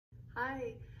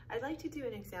Hi, I'd like to do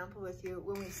an example with you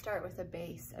when we start with a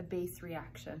base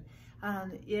reaction.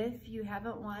 If you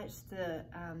haven't watched the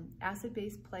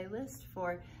acid-base playlist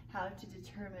for how to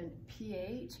determine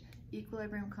pH,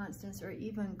 equilibrium constants, or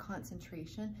even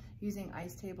concentration using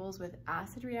ice tables with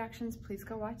acid reactions, please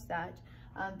go watch that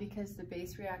because the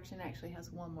base reaction actually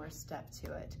has one more step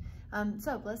to it.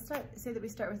 So let's say that we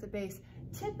start with a base.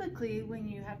 Typically, when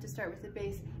you have to start with a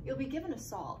base, you'll be given a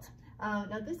salt.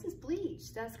 Now this is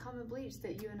bleach. That's common bleach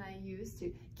that you and I use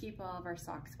to keep all of our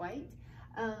socks white.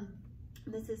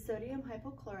 This is sodium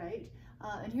hypochlorite.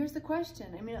 And here's the question.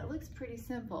 I mean, it looks pretty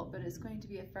simple, but it's going to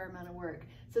be a fair amount of work.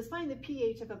 So let's find the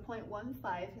pH of a 0.15.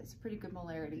 It's a pretty good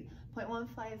molarity.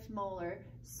 0.15 molar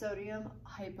sodium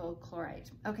hypochlorite.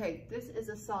 Okay, this is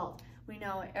a salt. We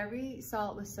know every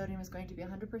salt with sodium is going to be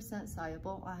 100%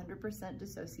 soluble, 100%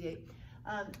 dissociate.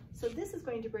 So this is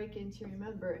going to break into,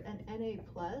 remember, an Na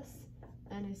plus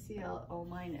and a ClO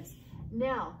minus.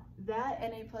 Now, that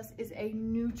Na plus is a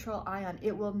neutral ion.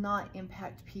 It will not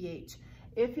impact pH.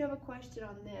 If you have a question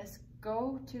on this,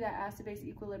 go to that acid-base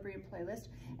equilibrium playlist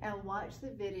and watch the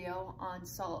video on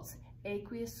salts,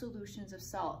 aqueous solutions of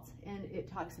salts, and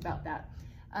it talks about that.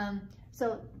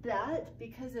 So that,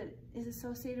 because it is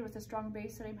associated with a strong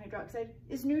base, sodium hydroxide,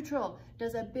 is neutral,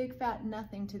 does a big fat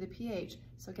nothing to the pH.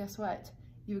 So guess what?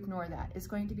 You ignore that. It's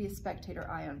going to be a spectator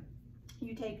ion.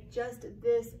 You take just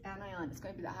this anion, it's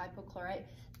going to be the hypochlorite.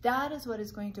 That is what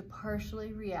is going to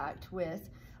partially react with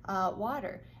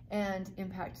water and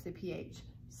impact the pH.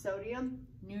 Sodium,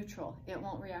 neutral. It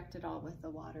won't react at all with the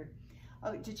water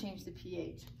to change the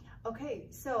pH. Okay,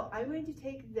 so I'm going to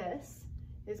take this.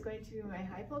 It's going to be my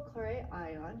hypochlorite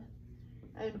ion,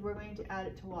 and we're going to add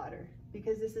it to water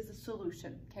because this is a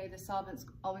solution, okay? The solvent's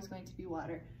always going to be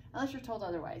water, unless you're told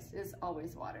otherwise. It's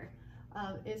always water.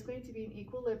 It's going to be in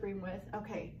equilibrium with,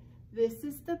 okay, this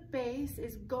is the base,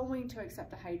 is going to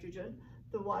accept a hydrogen.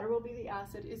 The water will be the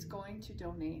acid, is going to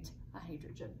donate a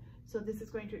hydrogen. So this is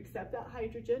going to accept that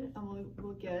hydrogen, and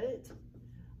we'll get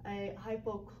a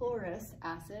hypochlorous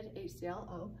acid,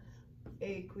 HClO,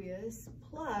 aqueous,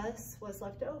 plus what's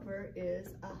left over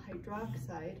is a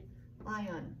hydroxide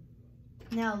ion.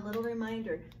 Now, a little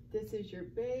reminder, this is your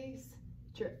base,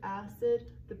 it's your acid.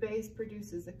 The base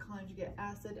produces a conjugate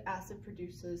acid, acid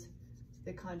produces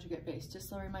the conjugate base.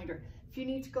 Just a reminder, if you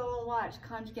need to go and watch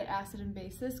conjugate acid and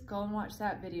bases, go and watch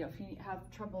that video if you have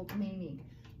trouble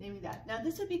naming that. Now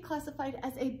this would be classified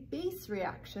as a base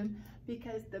reaction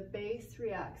because the base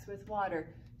reacts with water.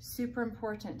 Super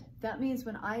important. That means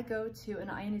when I go to an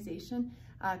ionization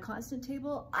constant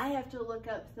table, I have to look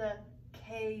up the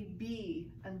Kb,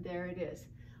 and there it is.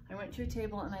 I went to a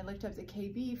table and I looked up the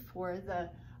Kb for the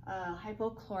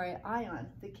hypochlorite ion.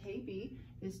 The Kb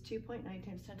is 2.9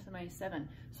 times 10 to the minus 7.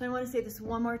 So I want to say this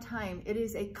one more time. It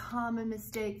is a common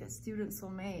mistake that students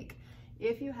will make.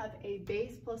 If you have a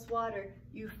base plus water,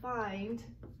 you find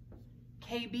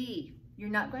Kb. You're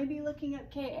not going to be looking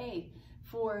up Ka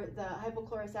for the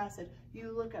hypochlorous acid.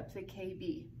 You look up the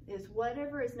Kb. Is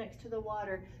whatever is next to the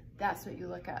water, that's what you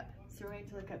look up. So we're going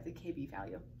to look up the Kb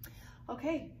value.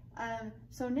 Okay,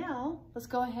 so now let's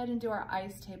go ahead and do our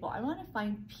ice table. I want to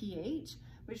find pH,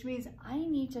 which means I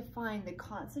need to find the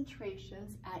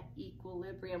concentrations at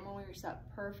equilibrium when we reach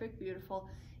that perfect, beautiful,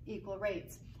 equal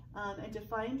rates. And to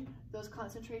find those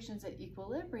concentrations at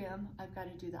equilibrium, I've got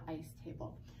to do the ice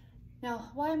table. Now,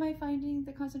 why am I finding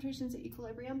the concentrations at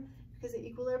equilibrium? Because at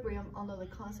equilibrium, I'll know the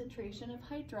concentration of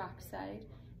hydroxide,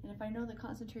 and if I know the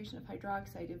concentration of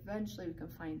hydroxide, eventually we can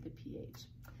find the pH.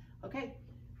 Okay,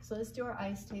 so let's do our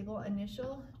ice table.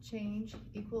 Initial, change,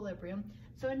 equilibrium.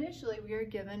 So initially, we are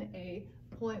given a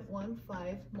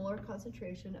 0.15 molar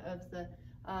concentration of the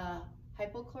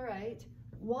hypochlorite.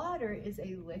 Water is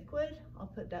a liquid. I'll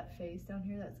put that phase down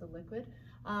here, that's a liquid.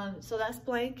 So that's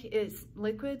blank, is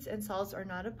liquids and salts are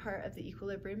not a part of the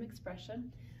equilibrium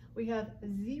expression. We have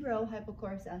 0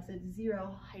 hypochlorous acid,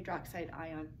 0 hydroxide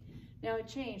ion. Now it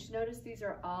changed. Notice these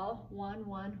are all 1,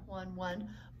 1, 1, 1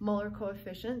 molar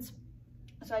coefficients.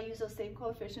 So I use those same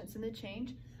coefficients in the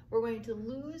change. We're going to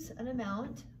lose an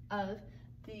amount of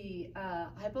the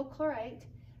hypochlorite,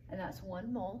 and that's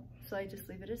 1 mole. So I just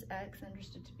leave it as X,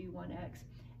 understood to be 1X.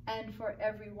 And for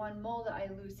every 1 mole that I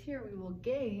lose here, we will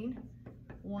gain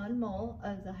 1 mole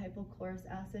of the hypochlorous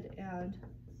acid and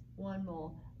 1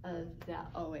 mole of that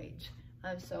OH.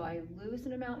 So I lose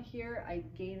an amount here, I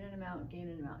gain an amount,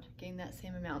 gain that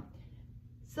same amount.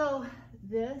 So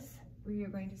this, we are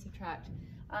going to subtract.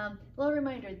 Little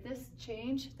reminder, this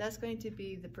change, that's going to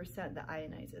be the percent that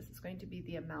ionizes. It's going to be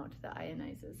the amount that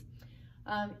ionizes.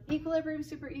 Equilibrium,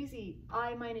 super easy.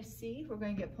 I minus C, we're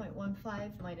going to get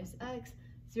 0.15 minus X.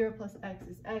 0 plus x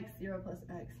is x, 0 plus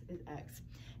x is x.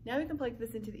 Now we can plug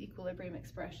this into the equilibrium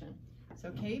expression.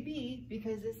 So Kb,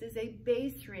 because this is a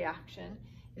base reaction,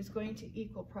 is going to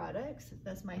equal products.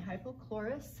 That's my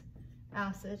hypochlorous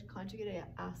acid, conjugate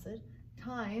acid,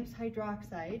 times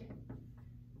hydroxide,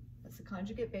 that's the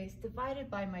conjugate base, divided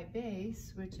by my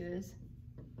base, which is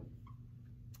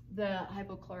the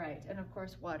hypochlorite. And of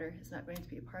course, water is not going to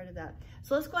be a part of that.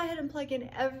 So let's go ahead and plug in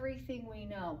everything we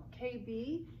know.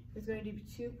 Kb is going to be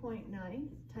 2.9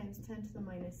 times 10 to the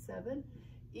minus 7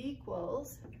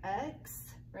 equals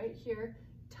x, right here,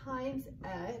 times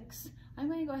x. I'm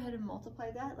going to go ahead and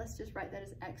multiply that. Let's just write that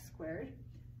as x squared.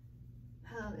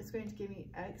 It's going to give me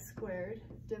x squared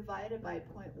divided by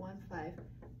 0.15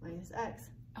 minus x.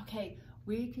 Okay,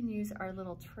 we can use our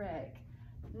little trick.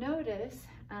 Notice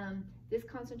this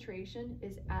concentration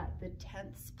is at the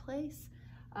 10th place.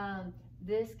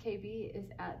 This Kb is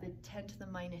at the 10 to the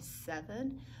minus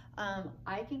 7.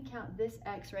 I can count this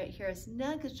x right here as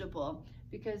negligible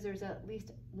because there's at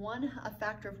least a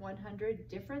factor of 100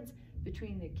 difference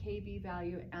between the Kb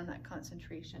value and that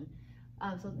concentration.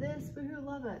 So this, woohoo,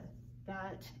 love it,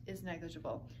 that is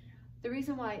negligible. The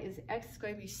reason why is x is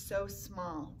going to be so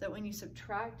small that when you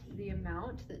subtract the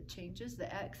amount that changes,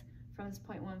 the x, from this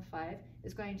 0.15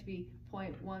 is going to be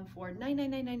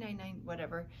 0.1499999,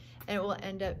 whatever, and it will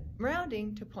end up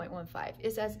rounding to 0.15.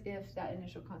 It's as if that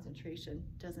initial concentration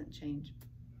doesn't change.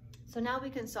 So now we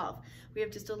can solve. We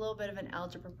have just a little bit of an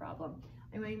algebra problem.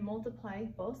 I'm going to multiply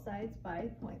both sides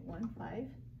by 0.15.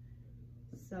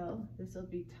 So this will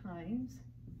be times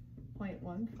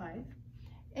 0.15.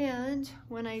 And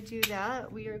when I do that,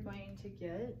 we are going to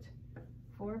get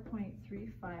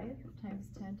 4.35 times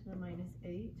 10 to the minus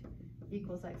 8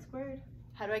 equals x squared.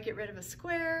 How do I get rid of a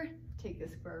square? Take the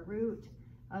square root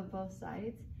of both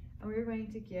sides, and we're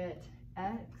going to get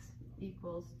x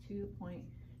equals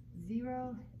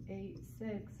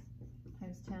 2.086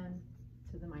 times 10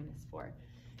 to the minus 4.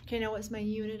 Okay, now what's my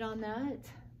unit on that?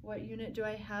 What unit do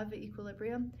I have at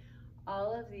equilibrium?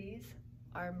 All of these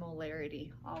are molarity,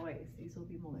 always. These will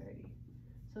be molarity.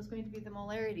 So it's going to be the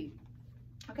molarity.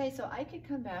 Okay, so I could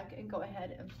come back and go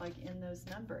ahead and plug in those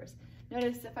numbers.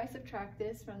 Notice if I subtract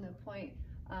this from the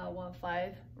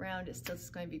 0.15 round, it's still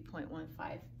just going to be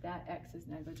 0.15. That x is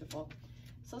negligible.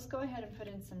 So let's go ahead and put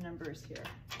in some numbers here.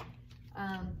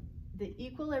 The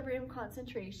equilibrium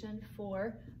concentration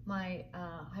for my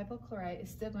hypochlorite is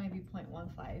still going to be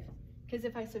 0.15, because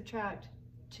if I subtract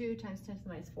 2 times 10 to the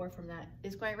minus 4 from that,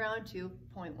 it's going around to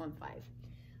 0.15.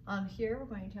 Here we're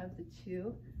going to have the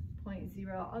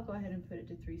 2.0, I'll go ahead and put it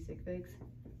to 3 sig figs,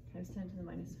 times 10 to the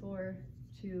minus 4,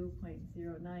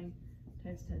 2.09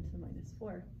 times 10 to the minus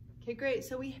 4. Okay, great,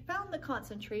 so we found the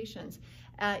concentrations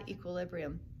at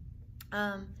equilibrium.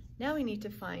 Now we need to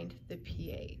find the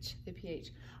pH.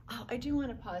 Oh, I do want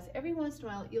to pause. Every once in a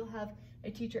while, you'll have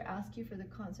a teacher ask you for the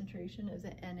concentration of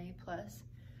the Na+.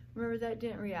 Remember, that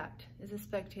didn't react as a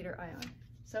spectator ion.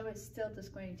 So it's still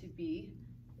just going to be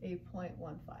a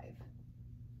 0.15.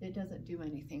 It doesn't do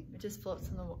anything. It just floats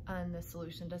on the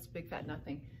solution, does big fat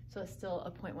nothing. So it's still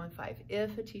a 0.15.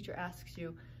 If a teacher asks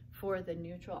you for the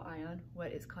neutral ion,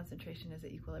 what its concentration is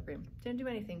at equilibrium, didn't do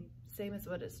anything. Same as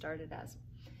what it started as.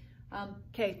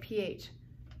 Okay, pH.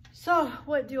 So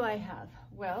what do I have?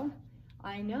 Well,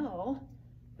 I know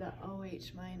the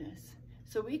OH minus.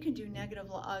 So we can do negative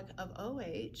log of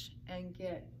OH and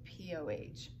get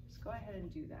POH. Let's go ahead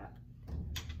and do that.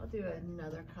 I'll do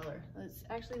another color. We'll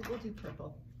do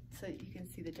purple so you can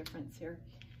see the difference here.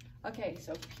 Okay,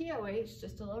 so POH,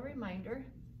 just a little reminder,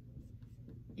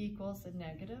 equals the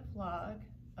negative log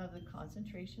of the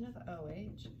concentration of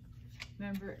OH.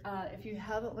 Remember, if you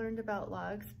haven't learned about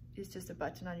logs, it's just a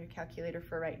button on your calculator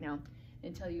for right now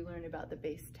until you learn about the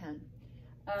base 10.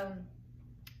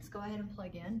 Let's go ahead and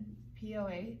plug in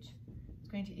POH. It's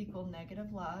going to equal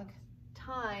negative log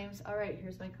times, all right,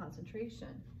 here's my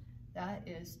concentration. That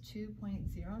is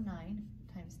 2.09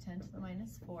 times 10 to the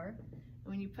minus 4. And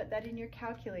when you put that in your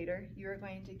calculator, you're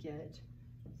going to get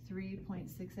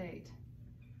 3.68.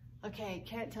 Okay,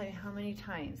 can't tell you how many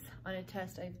times on a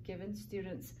test I've given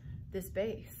students this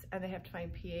base and they have to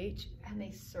find pH and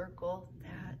they circle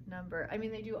that number. I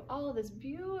mean, they do all of this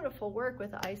beautiful work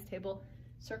with the ice table,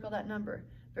 circle that number.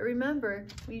 But remember,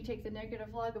 when you take the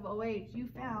negative log of OH, you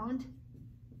found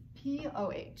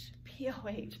POH.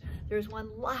 POH. There's one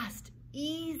last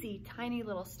easy tiny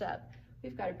little step.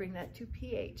 We've got to bring that to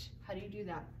pH. How do you do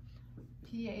that?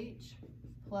 pH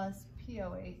plus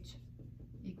POH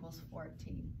equals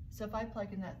 14. So if I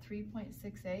plug in that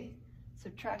 3.68,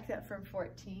 subtract that from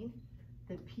 14,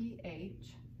 the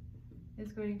pH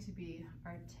is going to be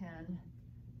our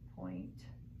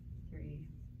 10.32.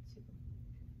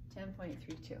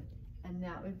 10.32. And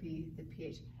that would be the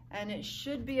pH. And it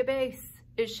should be a base.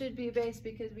 It should be a base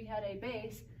because we had a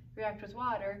base react with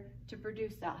water to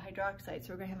produce that hydroxide. So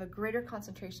we're going to have a greater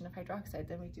concentration of hydroxide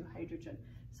than we do hydrogen.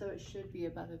 So it should be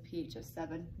above a pH of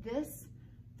 7. This,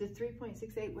 the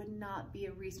 3.68, would not be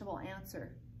a reasonable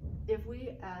answer. If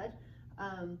we add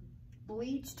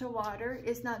bleach to water,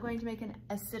 it's not going to make an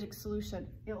acidic solution.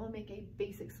 It will make a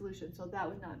basic solution, so that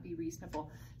would not be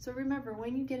reasonable. So remember,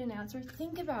 when you get an answer,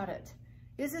 think about it.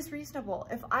 Is this reasonable?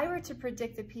 If I were to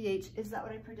predict the pH, is that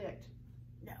what I predict?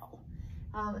 No.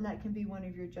 And that can be one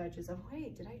of your judges of,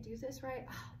 wait, did I do this right?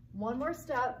 One more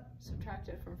step, subtract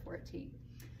it from 14.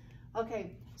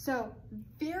 Okay, so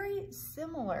very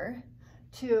similar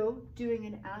to doing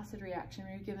an acid reaction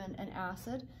where you're given an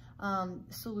acid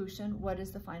solution, what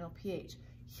is the final pH?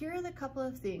 Here are the couple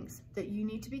of things that you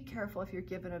need to be careful if you're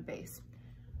given a base.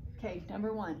 Okay,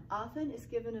 number one, often it's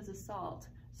given as a salt.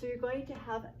 So you're going to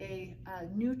have a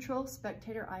neutral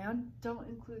spectator ion. Don't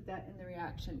include that in the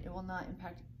reaction. It will not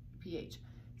impact pH.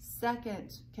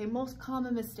 Second, okay, most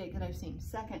common mistake that I've seen.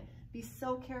 Second, be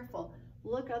so careful.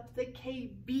 Look up the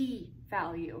Kb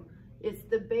value. It's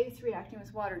the base reacting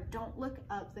with water. Don't look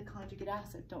up the conjugate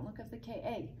acid. Don't look up the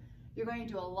Ka. You're going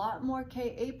to do a lot more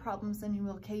Ka problems than you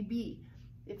will Kb.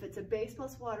 If it's a base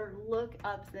plus water, look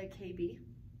up the Kb.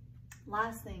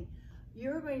 Last thing,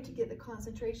 you're going to get the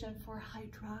concentration for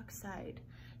hydroxide.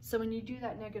 So when you do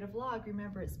that negative log,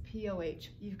 remember it's POH.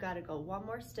 You've got to go one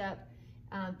more step.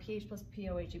 pH plus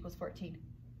POH equals 14.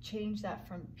 Change that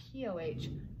from POH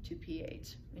to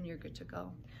pH, and you're good to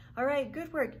go. All right,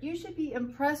 good work. You should be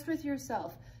impressed with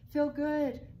yourself. Feel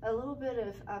good, a little bit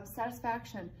of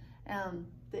satisfaction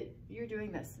that you're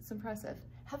doing this. It's impressive.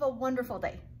 Have a wonderful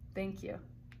day. Thank you.